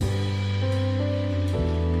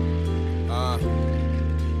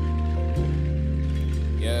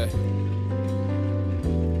Yeah.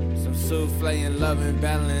 Some souffle and love and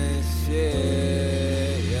balance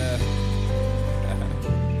shit. Yeah.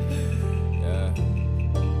 Yeah.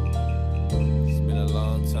 It's been a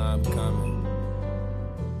long time coming.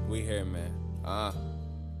 We here, man.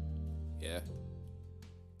 Yeah.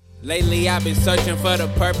 Lately I've been searching for the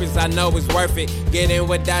purpose I know is worth it. Getting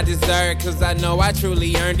what I deserve, cause I know I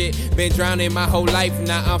truly earned it. Been drowning my whole life,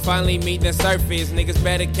 now I'm finally meeting the surface. Niggas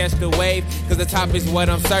better catch the wave, cause the top is what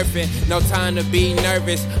I'm surfing. No time to be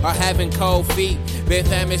nervous or having cold feet. Been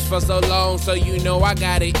famished for so long, so you know I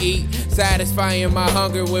gotta eat. Satisfying my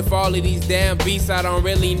hunger with all of these damn beats. I don't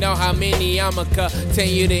really know how many I'ma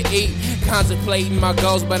continue to eat. Contemplating my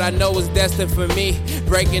goals, but I know it's destined for me.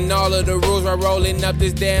 Breaking all of the rules while rolling up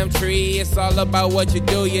this damn tree. It's all about what you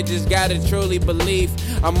do, you just gotta truly believe.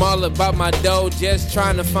 I'm all about my dough, just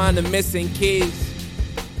trying to find the missing keys.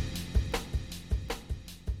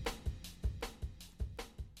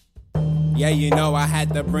 Yeah, you know I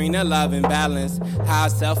had to bring the love and balance. High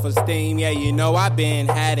self-esteem, yeah, you know I been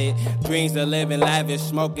had it. Dreams of living lavish,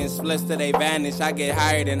 smoking splits till they vanish. I get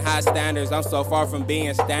higher than high standards, I'm so far from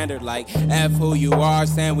being standard. Like, F who you are,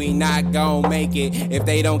 saying we not gon' make it. If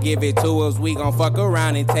they don't give it to us, we gon' fuck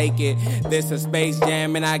around and take it. This a space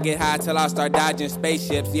jam and I get high till I start dodging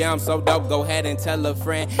spaceships. Yeah, I'm so dope, go ahead and tell a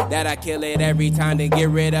friend that I kill it every time to get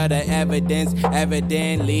rid of the evidence.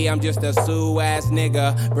 Evidently, I'm just a sue-ass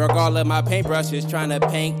nigga. Broke all of my paintbrushes trying to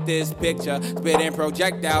paint this picture. Spitting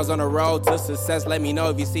projectiles on the road to success. Let me know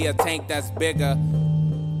if you see a tank that's bigger.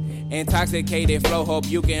 Intoxicated flow, hope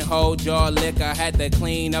you can hold your liquor. Had to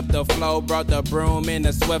clean up the flow, brought the broom in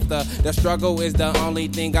the swifter. The struggle is the only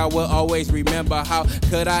thing I will always remember. How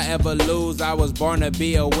could I ever lose? I was born to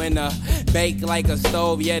be a winner. Baked like a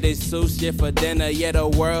stove, yeah, this suit shit for dinner. Yeah, the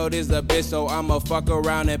world is a bitch, so I'ma fuck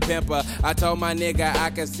around and pimp her. I told my nigga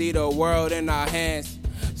I can see the world in our hands.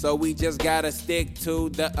 So we just gotta stick to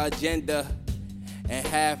the agenda and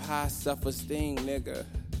have high self-esteem, nigga.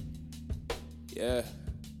 Yeah.